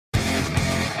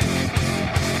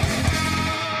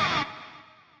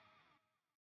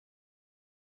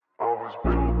Hello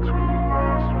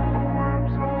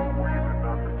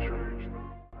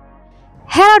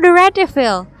the Red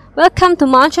Devil! Welcome to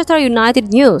Manchester United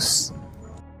News.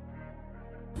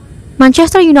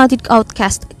 Manchester United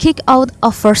outcasts kick out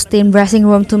of first team dressing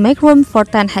room to make room for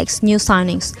Ten Hag's new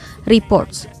signings,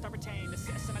 reports.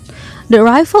 The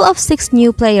arrival of 6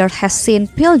 new players has seen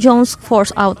Phil Jones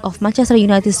forced out of Manchester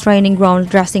United's training ground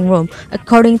dressing room,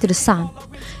 according to The Sun.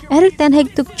 Erik Ten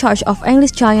Hag took charge of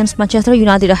English giants Manchester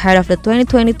United ahead of the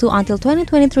 2022 until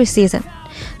 2023 season.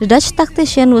 The Dutch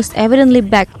tactician was evidently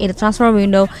back in the transfer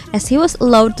window as he was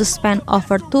allowed to spend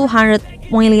over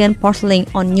 £200 million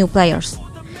on new players.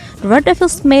 The Red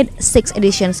Devils made 6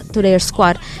 additions to their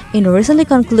squad in the recently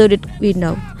concluded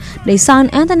window. They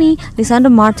signed Anthony,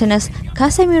 Lisandro Martinez,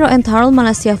 Casemiro and Tyrell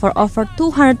Malacia for over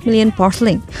 £200 million,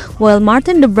 while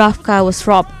Martin Dubravka was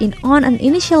robbed in on an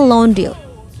initial loan deal.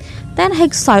 Ten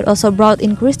Hag's side also brought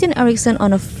in Christian Eriksen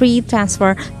on a free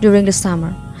transfer during the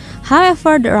summer.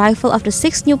 However, the arrival of the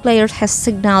 6 new players has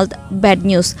signaled bad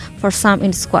news for some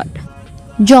in the squad.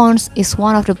 Jones is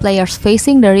one of the players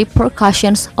facing the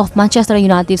repercussions of Manchester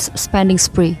United's spending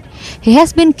spree. He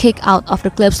has been kicked out of the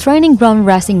club's training ground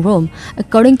dressing room,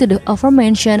 according to the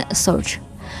aforementioned source.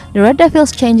 The Red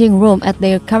Devils' changing room at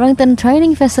their Carrington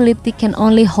training facility can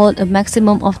only hold a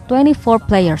maximum of 24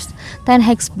 players. Ten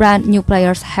Hag's brand new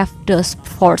players have thus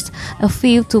forced a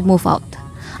few to move out.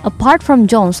 Apart from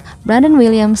Jones, Brandon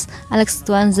Williams, Alex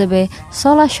Tuanzebe,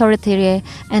 Sola Shoretire,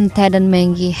 and Teden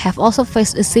Mengi have also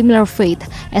faced a similar fate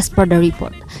as per the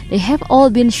report. They have all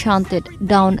been shunted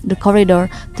down the corridor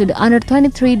to the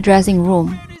under-23 dressing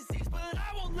room.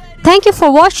 Thank you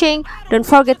for watching. Don't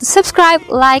forget to subscribe,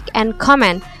 like, and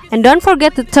comment. And don't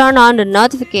forget to turn on the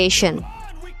notification.